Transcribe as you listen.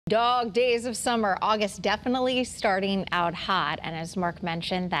Dog days of summer. August definitely starting out hot. And as Mark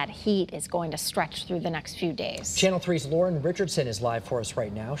mentioned, that heat is going to stretch through the next few days. Channel 3's Lauren Richardson is live for us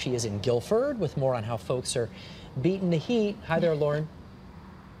right now. She is in Guilford with more on how folks are beating the heat. Hi there, Lauren.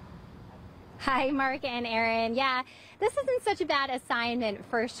 Hi, Mark and Aaron. Yeah, this isn't such a bad assignment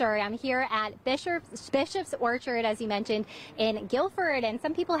for sure. I'm here at Bishop's Orchard, as you mentioned, in Guilford, and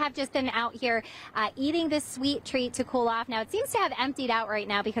some people have just been out here eating this sweet treat to cool off. Now, it seems to have emptied out right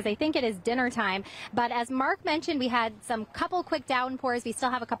now because I think it is dinner time, but as Mark mentioned, we had some couple quick downpours. We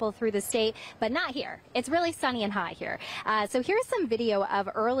still have a couple through the state, but not here. It's really sunny and hot here. So here's some video of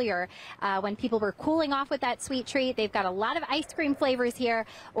earlier when people were cooling off with that sweet treat. They've got a lot of ice cream flavors here,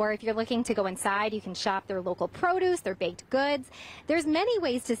 or if you're looking to go inside, you can shop their local produce, their baked goods. There's many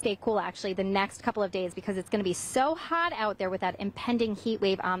ways to stay cool actually the next couple of days because it's going to be so hot out there with that impending heat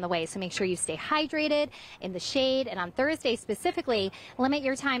wave on the way. So make sure you stay hydrated in the shade, and on Thursday specifically, limit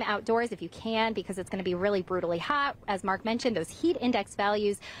your time outdoors if you can because it's going to be really brutally hot. As Mark mentioned, those heat index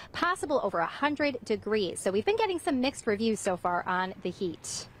values possible over 100 degrees. So we've been getting some mixed reviews so far on the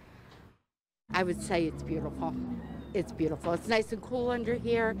heat. I would say it's beautiful. It's beautiful. It's nice and cool under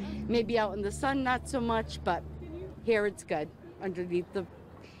here. Maybe out in the sun, not so much, but here it's good underneath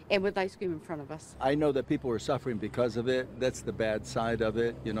and with ice cream in front of us. I know that people are suffering because of it. That's the bad side of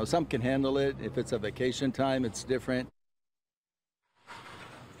it. You know, some can handle it. If it's a vacation time, it's different.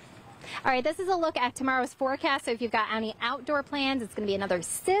 All right, this is a look at tomorrow's forecast. So if you've got any outdoor plans, it's going to be another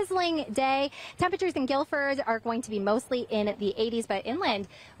sizzling day. Temperatures in Guilford are going to be mostly in the 80s, but inland,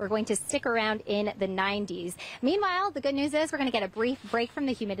 we're going to stick around in the 90s. Meanwhile, the good news is we're going to get a brief break from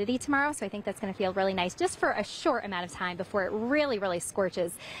the humidity tomorrow, so I think that's going to feel really nice just for a short amount of time before it really, really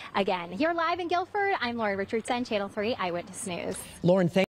scorches again. Here live in Guilford, I'm Lauren Richardson, Channel 3 Eyewitness News. Lauren, thank